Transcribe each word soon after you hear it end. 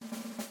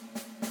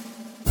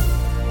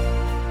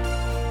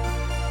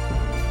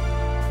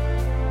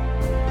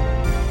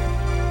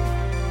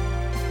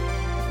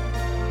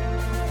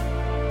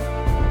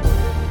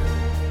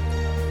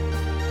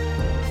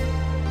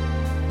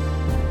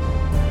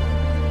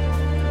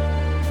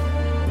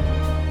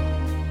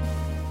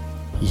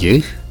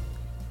ይህ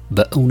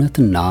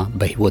በእውነትና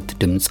በሕይወት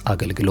ድምጽ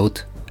አገልግሎት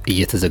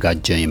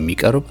እየተዘጋጀ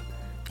የሚቀርብ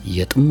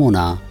የጥሞና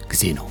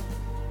ጊዜ ነው።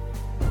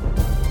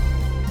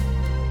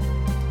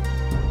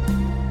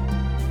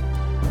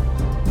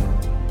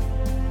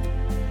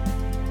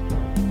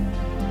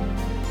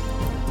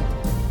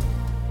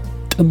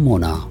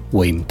 ጥሞና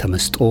ወይም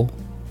ተመስጦ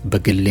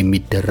በግል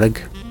የሚደረግ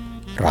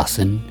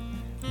ራስን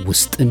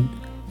ውስጥን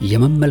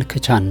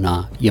የመመልከቻና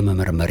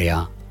የመመርመሪያ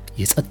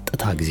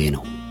የጸጥታ ጊዜ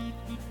ነው።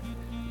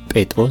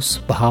 ጴጥሮስ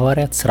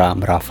በሐዋርያት ሥራ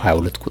ምዕራፍ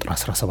 22 ቁጥር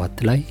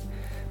 17 ላይ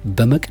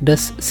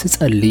በመቅደስ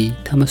ስጸልይ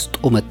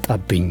ተመስጦ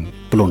መጣብኝ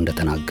ብሎ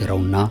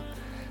እንደተናገረውና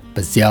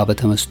በዚያ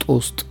በተመስጦ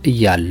ውስጥ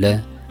እያለ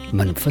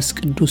መንፈስ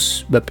ቅዱስ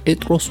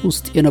በጴጥሮስ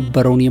ውስጥ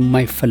የነበረውን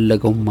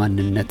የማይፈለገው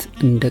ማንነት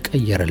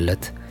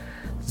እንደቀየረለት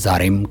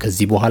ዛሬም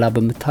ከዚህ በኋላ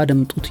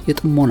በመታደምጡት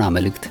የጥሞና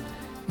መልእክት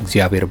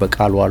እግዚአብሔር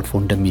በቃሉ አልፎ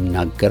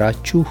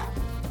እንደሚናገራችሁ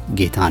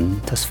ጌታን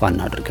ተስፋ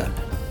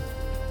እናደርጋለን።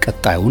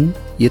 ቀጣዩን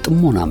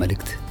የጥሞና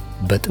መልእክት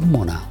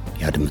በጥሞና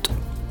ያድምጡ።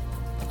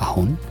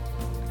 አሁን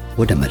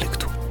ወደ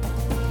መልእክቱ።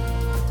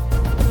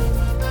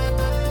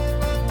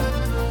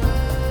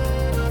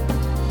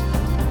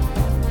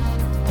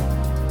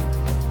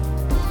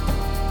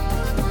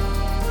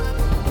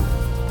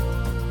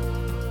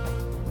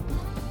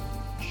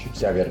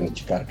 እግዚአብሔርን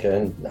እጅግ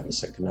አድርገን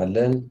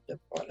እናመሰግናለን።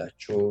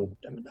 እንደምዋላችሁ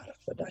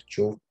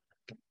እንደምናረፈዳችሁ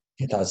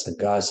ጌታ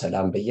ጸጋ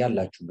ሰላም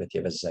በያላችሁበት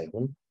የበዛ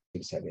ይሁን።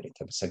 እግዚአብሔር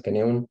የተመሰገነ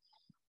ይሁን።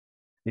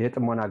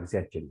 የጥሞና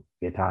ጊዜያችን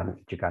ጌታን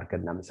እጅግ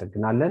አድርገን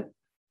እናመሰግናለን።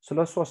 ስለ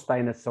ሶስት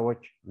አይነት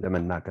ሰዎች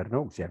ለመናገር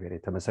ነው። እግዚአብሔር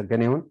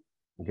የተመሰገነ ይሁን።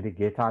 እንግዲህ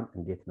ጌታን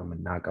እንዴት ነው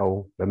የምናውቀው?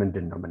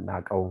 በምንድን ነው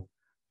የምናውቀው?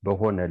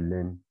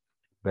 በሆነልን፣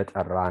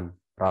 በጠራን፣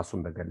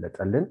 ራሱን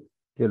በገለጠልን፣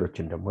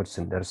 ሌሎችን ደግሞ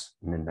ስንደርስ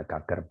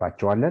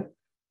እንነጋገርባቸዋለን።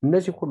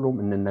 እነዚህ ሁሉም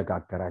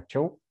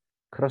እንነጋገራቸው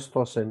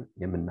ክርስቶስን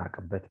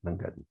የምናውቅበት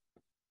መንገድ ነው።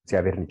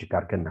 እግዚአብሔርን እጅግ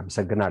አድርገን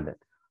እናመሰግናለን።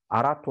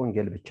 አራት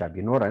ወንጌል ብቻ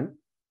ቢኖረን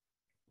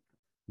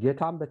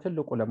ጌታን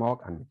በትልቁ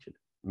ለማወቅ አንችልም።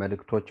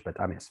 መልእክቶች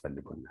በጣም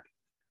ያስፈልጉናል።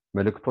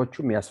 መልእክቶቹ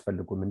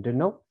የሚያስፈልጉ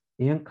ምንድነው?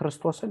 ይህን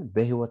ክርስቶስን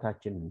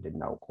በህይወታችን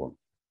እንድናውቀው ነው።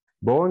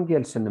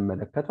 በወንጌል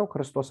ስንመለከተው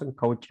ክርስቶስን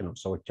ከውጭ ነው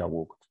ሰዎች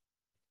ያወቁት።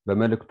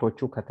 በመልእክቶቹ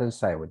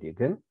ከትንሣኤ ወዲህ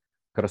ግን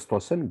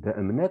ክርስቶስን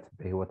በእምነት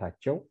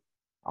በህይወታቸው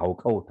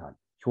አውቀውታል።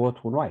 ሕይወት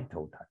ሆኖ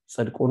አይተውታል።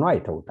 ጽድቅ ሆኖ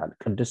አይተውታል።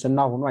 ቅድስና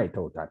ሆኖ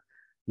አይተውታል።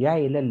 ያ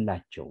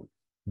የሌላቸውን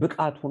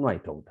ብቃት ሆኖ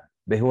አይተውታል።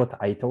 በህይወት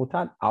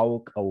አይተውታል፣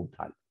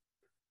 አውቀውታል።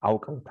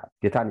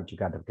 ጌታን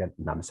እጅግ አድርገን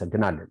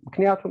እናመሰግናለን።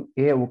 ምክንያቱም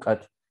ይሄ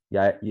ዕውቀት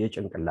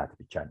የጭንቅላት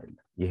ብቻ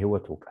አይደለም፣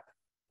 የህይወት ዕውቀት።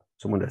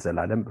 ስሙ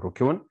ለዘላለም ብሩክ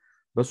ይሁን።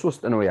 በሱ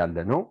ውስጥ ነው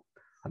ያለነው።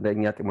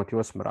 አንደኛ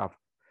ጢሞቴዎስ ምዕራፍ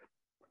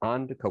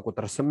 1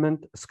 ከቁጥር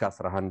 8 እስከ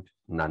 11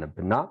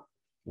 እናነብና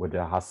ወደ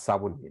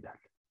ሐሳቡ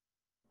እንሄዳለን።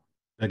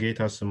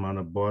 በጌታ ስም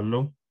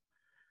አነባዋለሁ።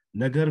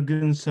 ነገር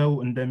ግን ሰው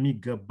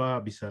እንደሚገባ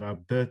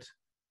ቢሰራበት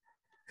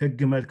ሕግ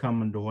መልካም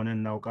እንደሆነ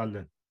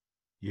እናውቃለን።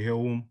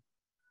 ይሄውም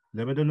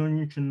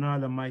ለበደለኞችና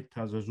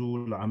ለማይታዘዙ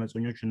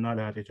ለአመፀኞችና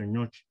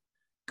ለኃጢአተኞች፣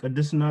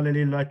 ቅድስና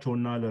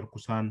ለሌላቸውና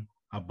ለርኩሳን፣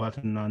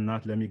 አባትና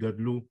እናት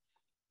ለሚገድሉ፣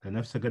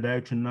 ለነፍሰ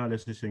ገዳዮችና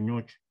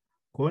ለሴሰኞች፣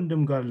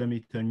 ከወንድም ጋር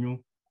ለሚተኙ፣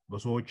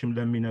 በሰዎችም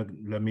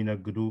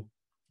ለሚነግዱ፣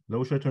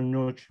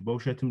 ለውሸተኞች፣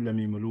 በውሸትም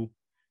ለሚምሉ፣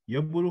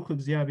 የብሩክ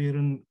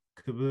እግዚአብሔርን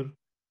ክብር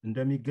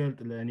እንደሚገልጥ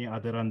ለእኔ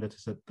አደራ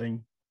እንደተሰጠኝ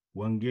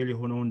ወንጌል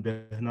የሆነውን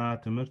ደህና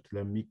ትምህርት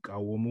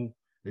ለሚቃወሙ፣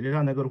 ለሌላ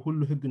ነገር ሁሉ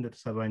ሕግ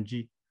እንደተሰራ እንጂ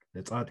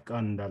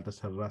ለጻድቃን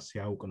እንዳልተሰራ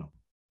ሲያውቅ ነው።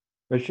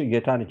 እሺ፣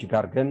 ጌታን እጅግ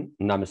አድርገን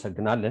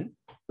እናመሰግናለን።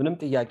 ምንም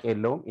ጥያቄ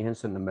የለውም። ይህን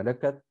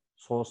ስንመለከት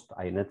ሶስት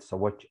አይነት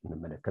ሰዎች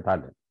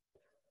እንመለከታለን።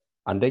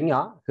 አንደኛ፣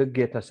 ሕግ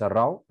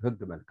የተሰራው ሕግ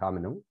መልካም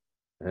ነው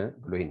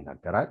ብሎ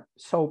ይናገራል።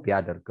 ሰው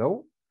ቢያደርገው፣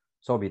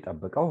 ሰው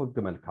ቢጠብቀው ሕግ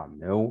መልካም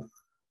ነው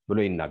ብሎ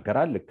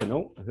ይናገራል። ልክ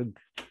ነው። ሕግ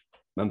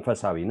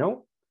መንፈሳዊ ነው።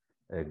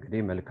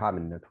 እንግዲህ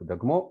መልካምነቱ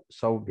ደግሞ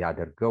ሰው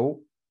ቢያደርገው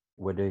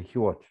ወደ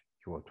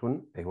ሕይወቱን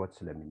በሕይወት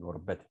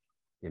ስለሚኖርበት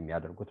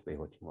የሚያደርጉት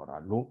በሕይወት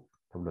ይኖራሉ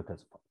ተብሎ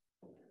ተጽፏል።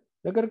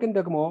 ነገር ግን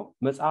ደግሞ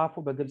መጽሐፉ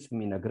በግልጽ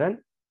የሚነግረን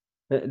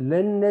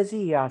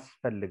ለነዚህ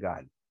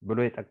ያስፈልጋል ብሎ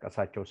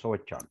የጠቀሳቸው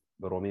ሰዎች አሉ።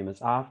 በሮሜ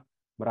መጽሐፍ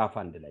ምዕራፍ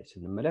 1 ላይ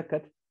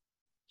ስንመለከት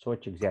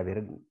ሰዎች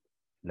እግዚአብሔርን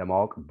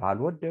ለማወቅ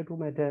ባልወደዱ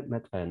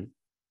መጠን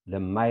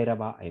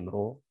ለማይረባ አይምሮ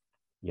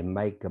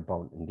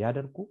የማይገባውን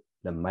እንዲያደርጉ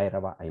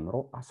ለማይረባ አይምሮ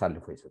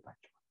አሳልፎ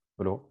ይሰጣቸዋል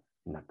ብሎ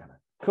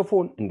ይናገራል።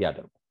 ክፉን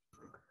እንዲያደርጉ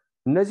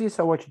እነዚህ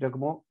ሰዎች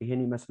ደግሞ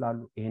ይሄን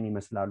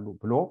ይመስላሉ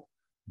ብሎ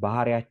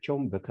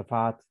ባህሪያቸውን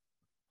በክፋት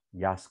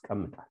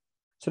ያስቀምጣል።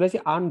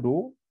 ስለዚህ አንዱ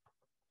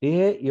ይሄ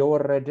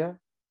የወረደ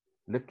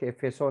ልክ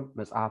ኤፌሶን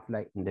መጽሐፍ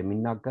ላይ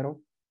እንደሚናገረው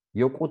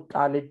የቁጣ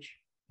ልጅ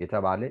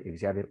የተባለ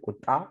እግዚአብሔር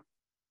ቁጣ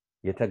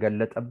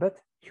የተገለጠበት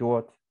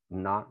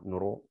ሕይወትና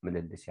ኑሮ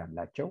ምልልስ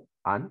ያላቸው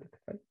አንድ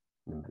ክፍል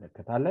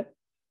እንመለከታለን።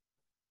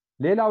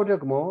 ሌላው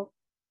ደግሞ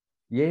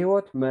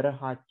የሕይወት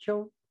መርሃቸው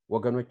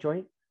ወገኖች ሆይ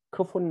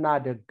ክፉና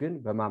ደግን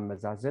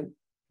በማመዛዘን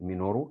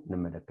የሚኖሩ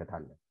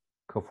እንመለከታለን።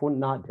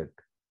 ክፉና ደግ፣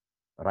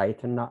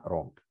 ራይትና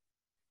ሮንግ፣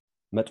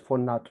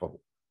 መጥፎና ጥሩ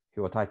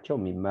ሕይወታቸው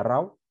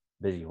የሚመራው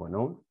በዚህ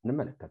ሆነውን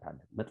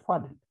እንመለከታለን። መጥፎ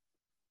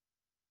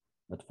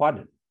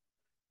አይደለም።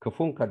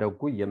 ክፉን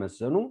ከደጉ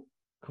እየመዘኑ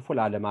ክፉ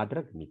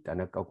ላለማድረግ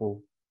የሚጠነቀቁ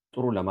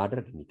ጥሩ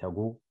ለማድረግ የሚተጉ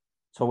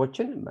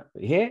ሰዎችን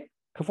ይሄ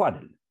ክፉ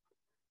አይደለም።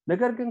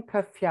 ነገር ግን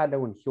ከፍ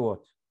ያለውን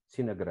ህይወት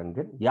ሲነግረን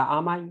ግን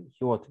የአማኝ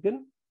ህይወት ግን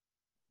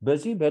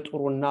በዚህ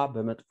በጥሩና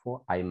በመጥፎ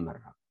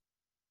አይመራም።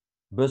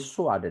 በሱ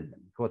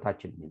አይደለም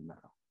ህይወታችን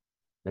የሚመራው።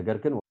 ነገር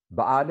ግን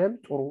በዓለም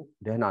ጥሩ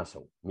ደህና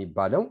ሰው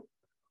የሚባለው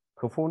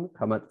ክፉን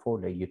ከመጥፎ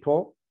ለይቶ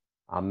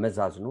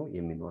አመዛዝኖ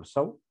የሚኖር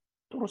ሰው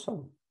ጥሩ ሰው፣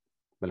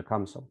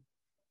 መልካም ሰው፣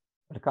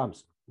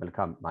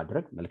 መልካም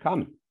ማድረግ መልካም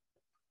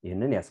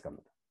ይህንን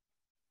ያስቀምጣል።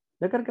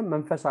 ነገር ግን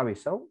መንፈሳዊ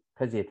ሰው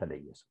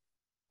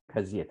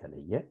ከዚህ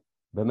የተለየ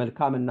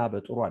በመልካምና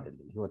በጥሩ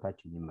አይደለም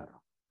ህይወታችን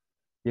የሚመራው።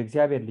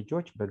 የእግዚአብሔር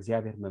ልጆች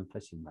በእግዚአብሔር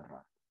መንፈስ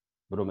ይመራሉ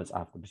ብሎ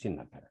መጽሐፍ ቅዱስ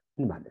ይናገራል።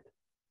 ምን ማለት ነው?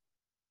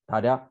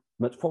 ታዲያ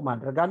መጥፎ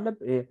ማድረግ አለብን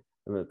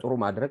ጥሩ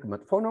ማድረግ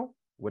መጥፎ ነው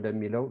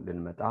ወደሚለው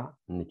ልንመጣ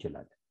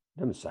እንችላለን።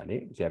 ለምሳሌ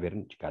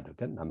እግዚአብሔርን እጅግ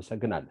አድርገን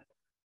እናመሰግናለን።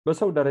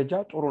 በሰው ደረጃ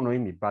ጥሩ ነው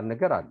የሚባል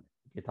ነገር አለ።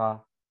 ጌታ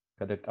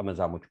ከደቀ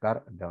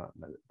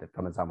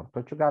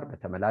መዛሙርቶቹ ጋር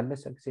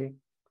በተመላለሰ ጊዜ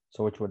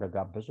ሰዎች ወደ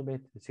ጋበዙ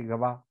ቤት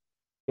ሲገባ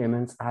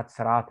የመንጻት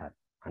ስርዓት አለ።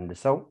 አንድ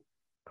ሰው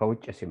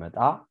ከውጭ ሲመጣ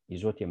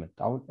ይዞት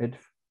የመጣውን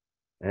እድፍ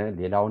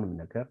ሌላውንም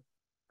ነገር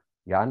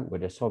ያን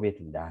ወደ ሰው ቤት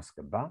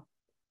እንዳያስገባ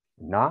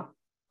እና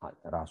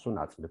ራሱን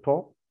አጽድቶ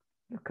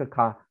ልክ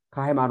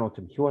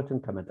ከሃይማኖትም ህይወትን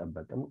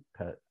ከመጠበቅም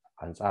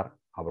ከአንጻር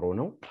አብሮ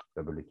ነው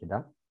በብሉይ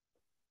ኪዳን።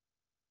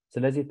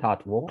 ስለዚህ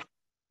ታጥቦ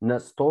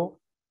ነጽቶ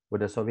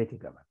ወደ ሰው ቤት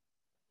ይገባል።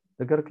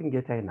 ነገር ግን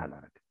ጌታ ይህን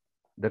አላደረገም።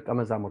 ደቀ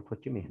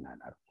መዛሙርቶችም ይህን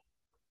አላደረጉም።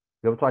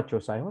 ገብቷቸው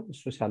ሳይሆን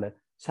እሱ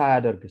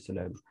ሳያደርግ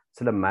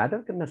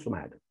ስለማያደርግ እነሱም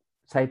አያደርጉ፣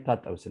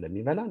 ሳይታጠብ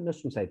ስለሚበላ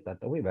እነሱም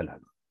ሳይታጠቡ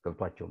ይበላሉ።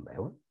 ገብቷቸውም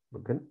ባይሆን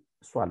ግን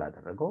እሱ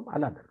አላደረገውም፣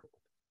 አላደረጉም።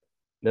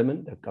 ለምን?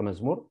 ደቀ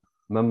መዝሙር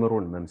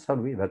መምህሩን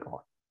መምሰሉ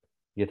ይበቃዋል።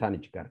 ጌታን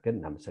እጅግ አድርገን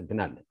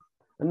እናመሰግናለን።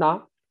 እና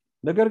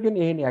ነገር ግን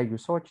ይህን ያዩ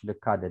ሰዎች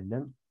ልክ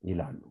አይደለም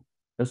ይላሉ።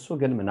 እሱ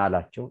ግን ምን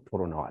አላቸው? ጥሩ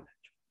ነው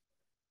አላቸው።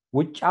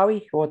 ውጫዊ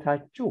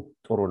ህይወታችሁ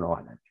ጥሩ ነው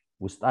አላቸው፣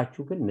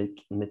 ውስጣችሁ ግን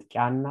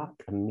ንጥቂያና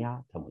ቅሚያ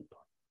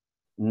ተሞልቷል።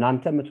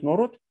 እናንተ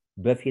የምትኖሩት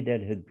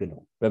በፊደል ህግ ነው፣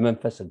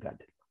 በመንፈስ ህግ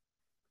አይደለም።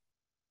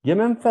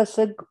 የመንፈስ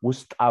ህግ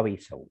ውስጣዊ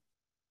ሰው።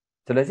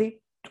 ስለዚህ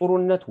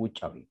ጥሩነት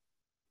ውጫዊ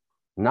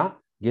እና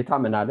ጌታ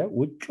ምን አለ?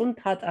 ውጩን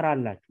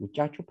ታጠራላችሁ፣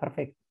 ውጫችሁ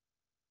ፐርፌክት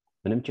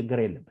ምንም ችግር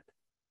የለበት፣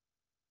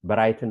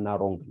 በራይትና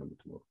ሮንግ ነው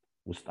የምትኖሩት፣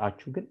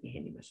 ውስጣችሁ ግን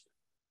ይሄን ይመስላል።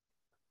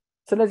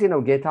 ስለዚህ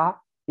ነው ጌታ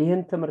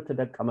ይህን ትምህርት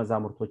ደቀ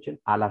መዛሙርቶችን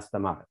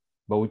አላስተማረም።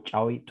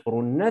 በውጫዊ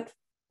ጥሩነት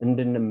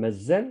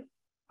እንድንመዘን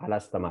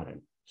አላስተማረን።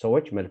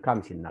 ሰዎች መልካም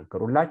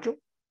ሲናገሩላችሁ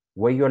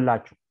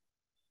ወዮላችሁ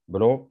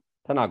ብሎ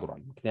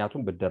ተናግሯል።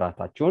 ምክንያቱም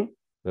ብድራታችሁን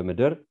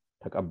በምድር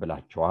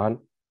ተቀብላችኋል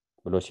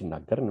ብሎ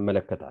ሲናገር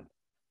እንመለከታለን።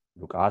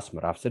 ሉቃስ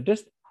ምዕራፍ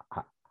 6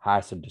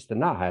 26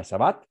 እና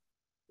 27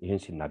 ይህን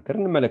ሲናገር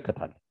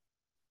እንመለከታለን።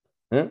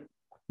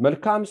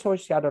 መልካም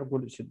ሰዎች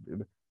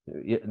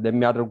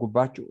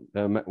ለሚያደርጉባችሁ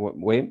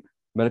ወይም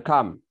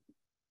መልካም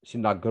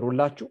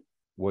ሲናገሩላችሁ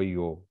ወዮ፣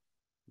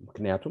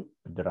 ምክንያቱም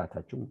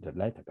ብድራታችሁ ምድር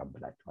ላይ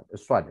ተቀብላችኋል።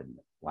 እሱ አይደለም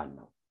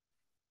ዋናው።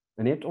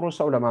 እኔ ጥሩ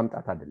ሰው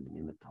ለማምጣት አይደለም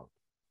የመጣሁት።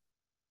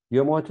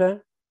 የሞተ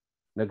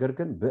ነገር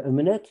ግን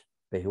በእምነት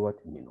በህይወት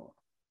የሚኖር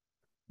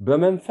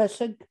በመንፈስ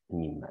ህግ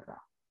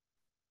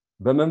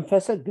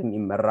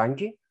የሚመራ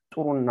እንጂ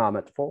ጥሩና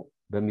መጥፎ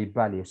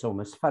በሚባል የሰው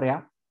መስፈሪያ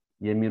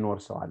የሚኖር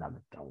ሰው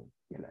አላመጣውም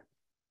ይላል።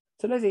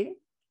 ስለዚህ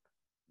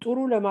ጥሩ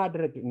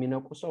ለማድረግ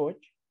የሚነቁ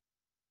ሰዎች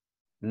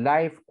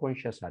ላይፍ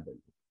ኮንሽስ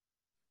አይደሉም።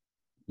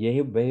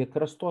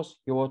 በክርስቶስ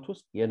ህይወት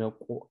ውስጥ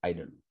የነቁ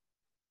አይደሉም።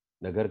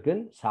 ነገር ግን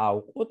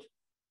ሳያውቁት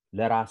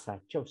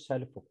ለራሳቸው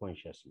ሰልፍ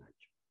ኮንሽስ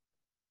ናቸው።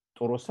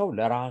 ጥሩ ሰው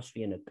ለራሱ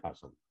የነቃ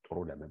ሰው፣ ጥሩ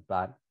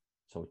ለመባል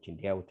ሰዎች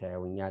እንዲያዩት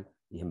ያዩኛል፣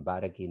 ይህን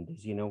ባረግ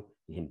እንደዚህ ነው፣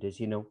 ይህ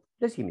እንደዚህ ነው፣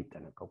 ለዚህ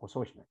የሚጠነቀቁ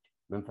ሰዎች ናቸው።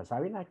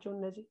 መንፈሳዊ ናቸው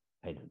እነዚህ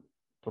አይደሉም።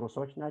 ጥሩ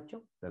ሰዎች ናቸው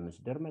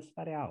በምስድር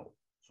መስፈሪያው።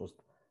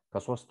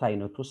 ከሶስት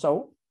አይነቱ ሰው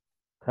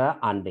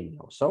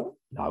ከአንደኛው ሰው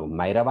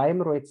ለማይረባ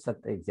አእምሮ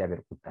የተሰጠ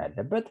እግዚአብሔር ቁጣ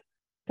ያለበት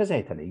ከዛ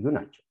የተለዩ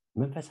ናቸው።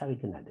 መንፈሳዊ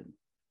ግን አይደሉም።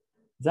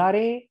 ዛሬ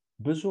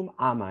ብዙም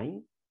አማኝ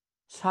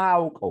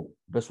ሳያውቀው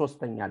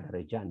በሶስተኛ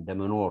ደረጃ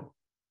እንደመኖር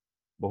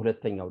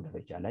በሁለተኛው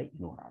ደረጃ ላይ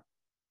ይኖራል።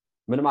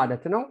 ምን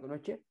ማለት ነው?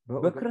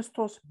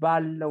 በክርስቶስ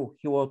ባለው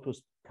ህይወት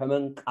ውስጥ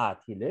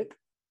ከመንቃት ይልቅ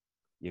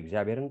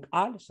የእግዚአብሔርን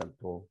ቃል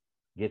ሰምቶ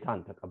ጌታን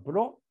ተቀብሎ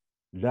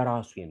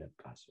ለራሱ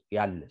የነቃ ሰው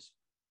ያለስ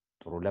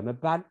ጥሩ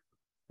ለመባል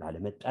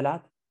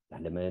ላለመጠላት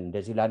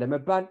እንደዚህ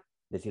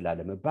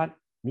ላለመባል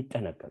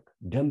የሚጠነቀቅ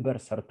ደንበር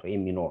ሰርቶ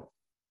የሚኖር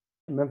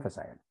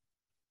መንፈሳዊ ነው።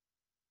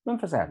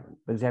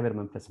 በእግዚአብሔር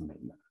መንፈስ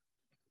የማይመራ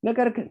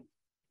ነገር ግን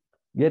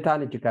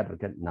ጌታን እጅግ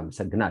አድርገን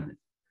እናመሰግናለን።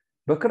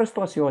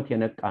 በክርስቶስ ህይወት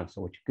የነቃን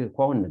ሰዎች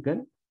ከሆን ግን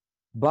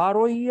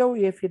ባሮየው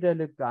የፊደል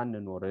ህግ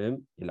አንኖርም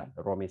ይላል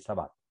ሮሜ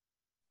 7።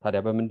 ታዲያ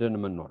በምንድን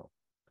የምንኖረው?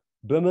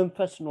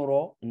 በመንፈስ ኑሮ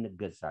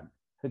እንገዛለን።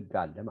 ህግ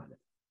አለ ማለት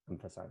ነው፣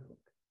 መንፈሳዊ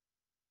ህግ።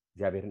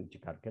 እግዚአብሔርን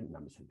እጅግ አድርገን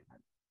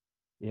እናመሰግናለን።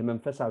 ይህ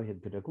መንፈሳዊ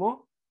ህግ ደግሞ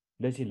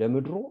ለዚህ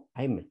ለምድሩ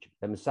አይመችም።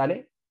 ለምሳሌ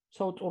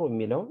ሰው ጥሩ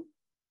የሚለው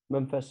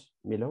መንፈስ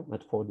የሚለው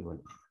መጥፎ ሊሆን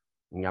ይችላል።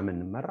 እኛ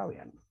የምንመራው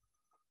ያን ነው።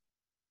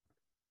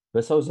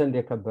 በሰው ዘንድ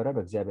የከበረ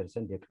በእግዚአብሔር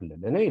ዘንድ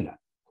የቀለለ ነው ይላል።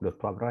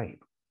 ሁለቱ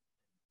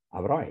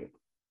አብረው አይሄዱ።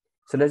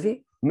 ስለዚህ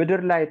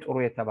ምድር ላይ ጥሩ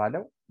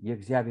የተባለው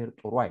የእግዚአብሔር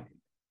ጥሩ አይደለም።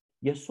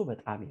 የሱ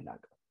በጣም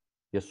የላቀ፣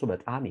 የሱ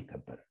በጣም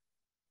የከበረ፣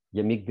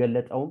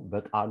 የሚገለጠው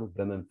በቃሉ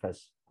በመንፈስ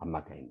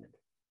አማካኝነት።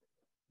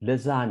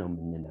 ለዛ ነው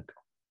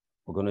የምንነቀው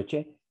ወገኖቼ።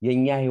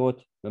 የኛ ህይወት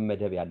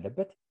መመደብ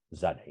ያለበት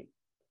እዛ ላይ ነው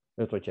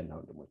እህቶችና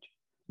ወንድሞች።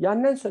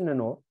 ያንን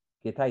ስንኖር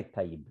ጌታ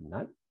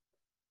ይታይብናል።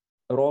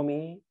 ሮሜ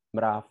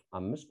ምዕራፍ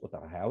 5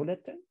 ቁጥር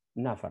 22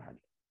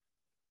 እናፈራለን።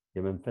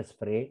 የመንፈስ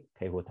ፍሬ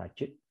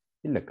ከህይወታችን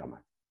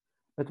ይለቀማል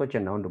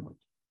እህቶችና ወንድሞች።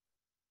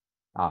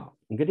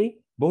 እንግዲህ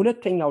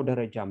በሁለተኛው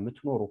ደረጃ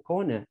የምትኖሩ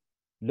ከሆነ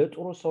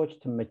ለጥሩ ሰዎች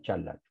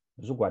ትመቻላችሁ።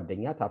 ብዙ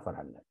ጓደኛ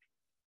ታፈራላችሁ።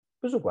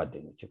 ብዙ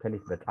ጓደኞች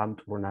ከሌት በጣም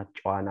ጥሩ ናት፣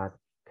 ጨዋ ናት፣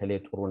 ከሌ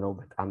ጥሩ ነው፣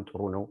 በጣም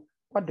ጥሩ ነው።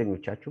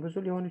 ጓደኞቻችሁ ብዙ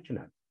ሊሆን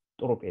ይችላል።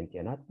 ጥሩ ጴንጤ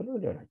ናት ብሎ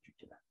ሊሆናችሁ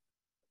ይችላል።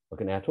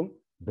 ምክንያቱም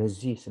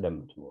በዚህ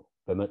ስለምትኖሩ፣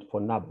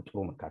 በመጥፎና በጥሩ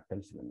መካከል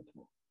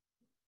ስለምትኖሩ።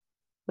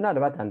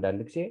 ምናልባት አንዳንድ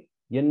ጊዜ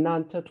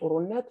የእናንተ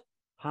ጥሩነት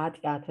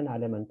ኃጢአትን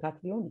አለመንካት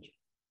ሊሆን ይችላል።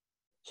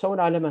 ሰውን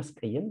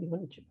አለማስቀየም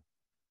ሊሆን ይችላል።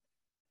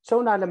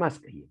 ሰውን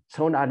አለማስቀየም፣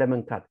 ሰውን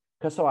አለመንካት፣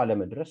 ከሰው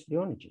አለመድረስ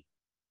ሊሆን ይችላል።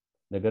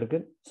 ነገር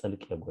ግን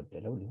ጽድቅ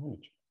የጎደለው ሊሆን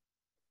ይችላል።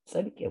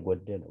 ጽድቅ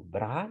የጎደለው፣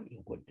 ብርሃን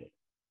የጎደለው፣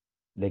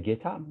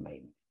 ለጌታ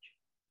የማይመች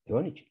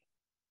ሊሆን ይችላል።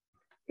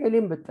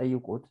 ኤሊም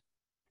ብትጠይቁት፣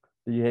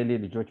 የኤሊ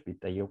ልጆች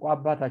ቢጠየቁ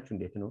አባታችሁ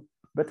እንዴት ነው?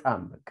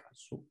 በጣም በቃ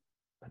እሱ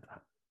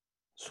በጣም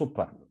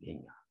ሱፐር ነው።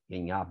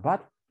 የኛ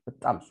አባት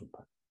በጣም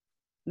ሱፐር።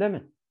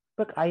 ለምን?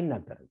 በቃ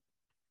አይናገርም፣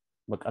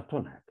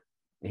 መቀቶን አያውቅም፣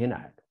 ይሄን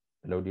አያውቅም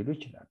ብለው ሊሉ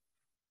ይችላሉ።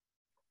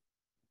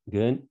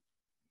 ግን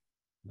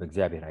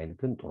በእግዚአብሔር አይን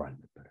ግን ጥሩ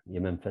አልነበረም።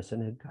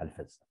 የመንፈስን ሕግ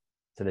አልፈጸመም።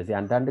 ስለዚህ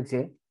አንዳንድ ጊዜ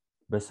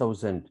በሰው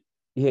ዘንድ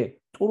ይሄ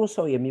ጥሩ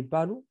ሰው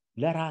የሚባሉ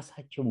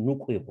ለራሳቸው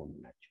ንቁ የሆኑ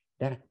ናቸው።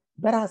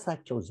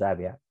 በራሳቸው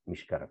ዛቢያ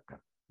የሚሽከረከሩ።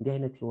 እንዲህ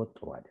አይነት ህይወት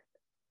ጥሩ አይደለም።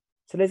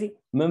 ስለዚህ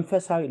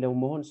መንፈሳዊ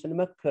ለመሆን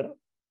ስንመክር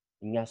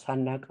እኛ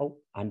ሳናቀው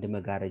አንድ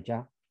መጋረጃ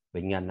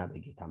በእኛና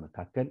በጌታ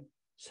መካከል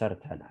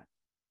ሰርተናል።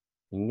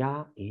 እኛ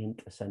ይህን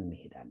ጥሰን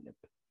መሄድ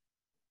አለብን።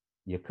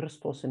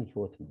 የክርስቶስን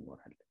ህይወት መኖር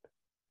አለብን።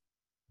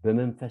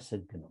 በመንፈስ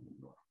ሕግ ነው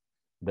የምንኖረው።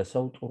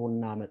 በሰው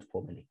ጥሩና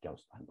መጥፎ መለኪያ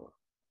ውስጥ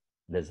አንኖርም።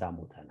 ለዛ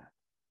ሞተናል።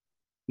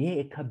 ይሄ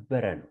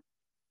የከበረ ነው፣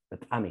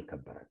 በጣም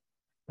የከበረ ነው፣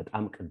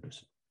 በጣም ቅዱስ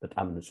ነው፣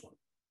 በጣም ንጹህ ነው።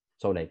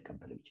 ሰው ላይ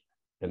ይቀበል ይችላል።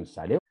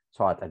 ለምሳሌ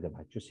ሰው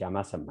አጠገባችሁ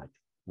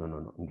ሲያማሰማችሁ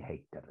ኖ እንዲህ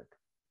አይደረግ፣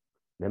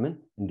 ለምን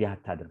እንዲህ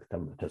አታደርግ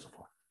ተብሎ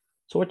ተጽፏል።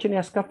 ሰዎችን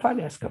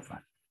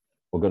ያስከፋል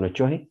ወገኖች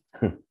ሆይ።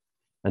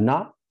 እና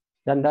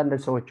አንዳንድ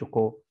ሰዎች እኮ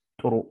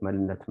ጥሩ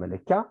መልነት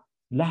መለኪያ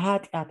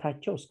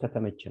ለኃጢአታቸው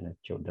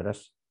እስከተመቸናቸው ድረስ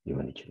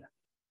ሊሆን ይችላል።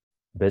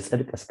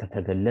 በጽድቅ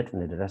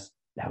እስከተገለጥን ድረስ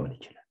ሊሆን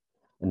ይችላል።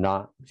 እና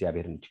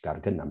እግዚአብሔርን እጅግ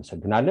አድርገን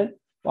እናመሰግናለን።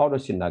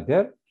 ጳውሎስ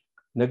ሲናገር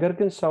ነገር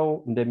ግን ሰው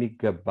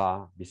እንደሚገባ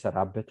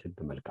ቢሰራበት ሕግ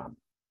መልካም፣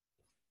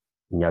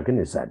 እኛ ግን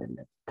እዛ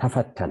አይደለም፣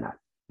 ተፈተናል።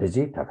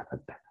 ለዚህ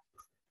ተፈተናል።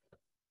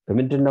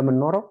 በምንድን ነው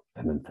የምንኖረው?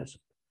 በመንፈስ።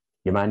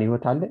 የማን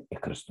ህይወት አለ?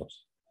 የክርስቶስ።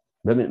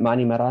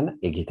 ማን ይመራና?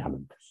 የጌታ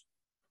መንፈስ።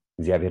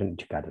 እግዚአብሔርን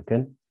እጅግ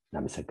አድርገን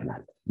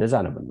እናመሰግናለን። ለዛ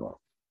ነው የምንኖረው።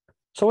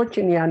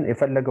 ሰዎችን ያን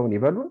የፈለገውን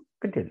ይበሉን፣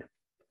 ግድ የለም።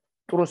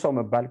 ጥሩ ሰው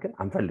መባል ግን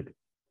አንፈልግም።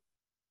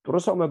 ጥሩ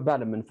ሰው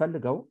መባል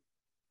የምንፈልገው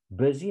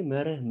በዚህ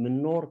መርህ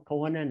የምንኖር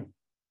ከሆነ ነው።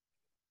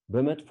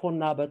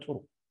 በመጥፎና በጥሩ፣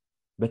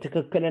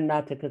 በትክክልና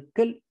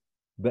ትክክል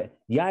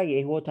ያ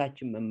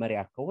የህይወታችን መመሪያ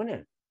ከሆነ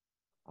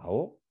አዎ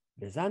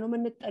ለዛ ነው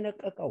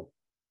የምንጠነቀቀው።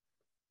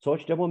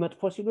 ሰዎች ደግሞ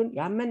መጥፎ ሲሉን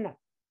ያመናል።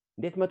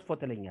 እንዴት መጥፎ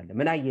ትለኛለህ?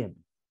 ምን አየህም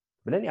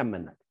ብለን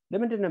ያመናል።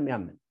 ለምንድን ነው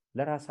የሚያመን?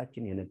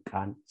 ለራሳችን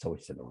የነቃን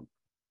ሰዎች ስለሆነ።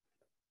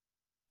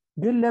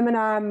 ግን ለምን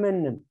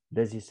አያመንም?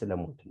 ለዚህ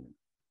ስለሞትን።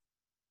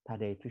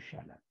 ታዲያ የቱ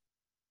ይሻላል?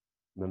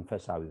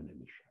 መንፈሳዊው ነው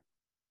የሚሻል።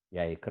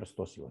 ያ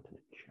የክርስቶስ ህይወት ነው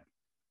የሚሻል።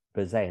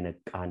 በዛ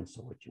የነቃን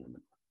ሰዎች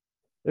ነው።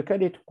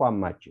 እከሌት እኮ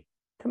አማች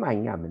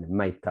ትማኛ ምን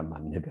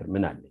የማይታማም ነገር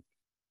ምን አለኝ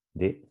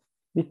እንዴ?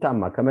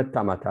 ሊታማ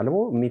ከመታማት አልቦ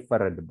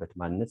የሚፈረድበት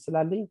ማንነት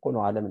ስላለኝ እኮ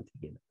ነው ዓለምን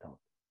ጥዬ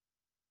የመጣሁት።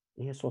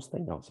 ይሄ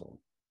ሶስተኛው ሰው ነው፣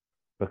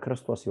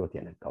 በክርስቶስ ህይወት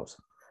የነቃው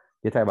ሰው።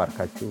 ጌታ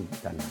ይባርካችሁ።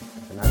 ጌታና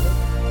እናመሰግናለን።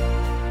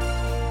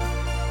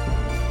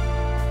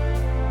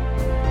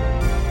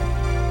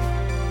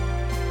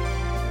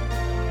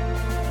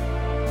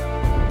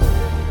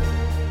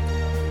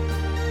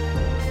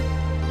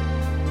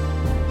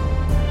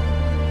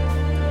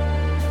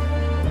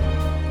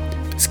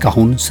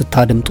 እስካሁን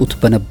ስታደምጡት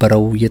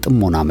በነበረው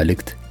የጥሞና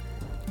መልእክት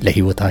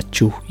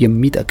ለሕይወታችሁ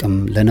የሚጠቅም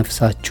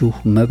ለነፍሳችሁ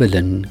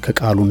መብልን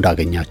ከቃሉ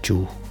እንዳገኛችሁ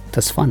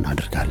ተስፋ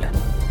እናደርጋለን።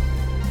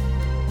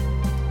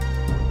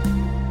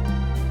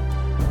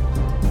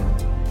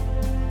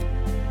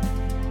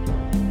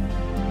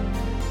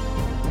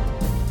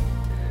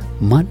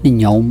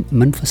 ማንኛውም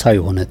መንፈሳዊ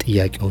የሆነ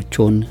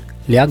ጥያቄዎችን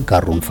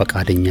ሊያጋሩን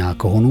ፈቃደኛ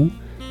ከሆኑ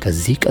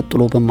ከዚህ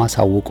ቀጥሎ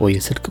በማሳወቀው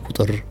የስልክ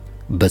ቁጥር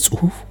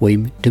በጽሁፍ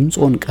ወይም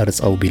ድምጾን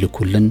ቀርጸው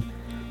ቢልኩልን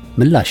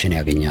ምላሽን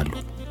ያገኛሉ።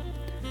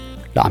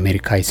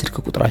 ለአሜሪካ የስልክ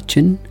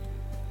ቁጥራችን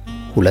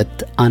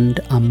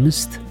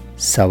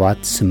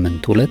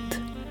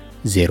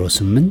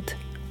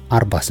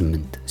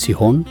 2157820848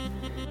 ሲሆን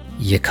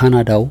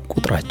የካናዳው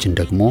ቁጥራችን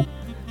ደግሞ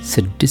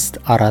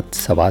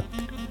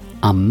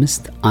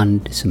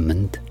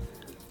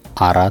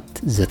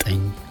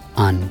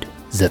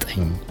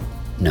 647-518-4919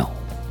 ነው።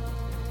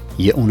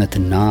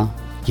 የእውነትና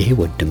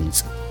የሕይወት ድምፅ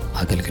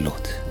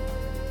አገልግሎት።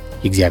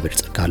 የእግዚአብሔር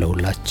ጸጋ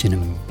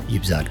ለሁላችንም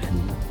ይብዛልን።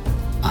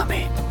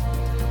 አሜን።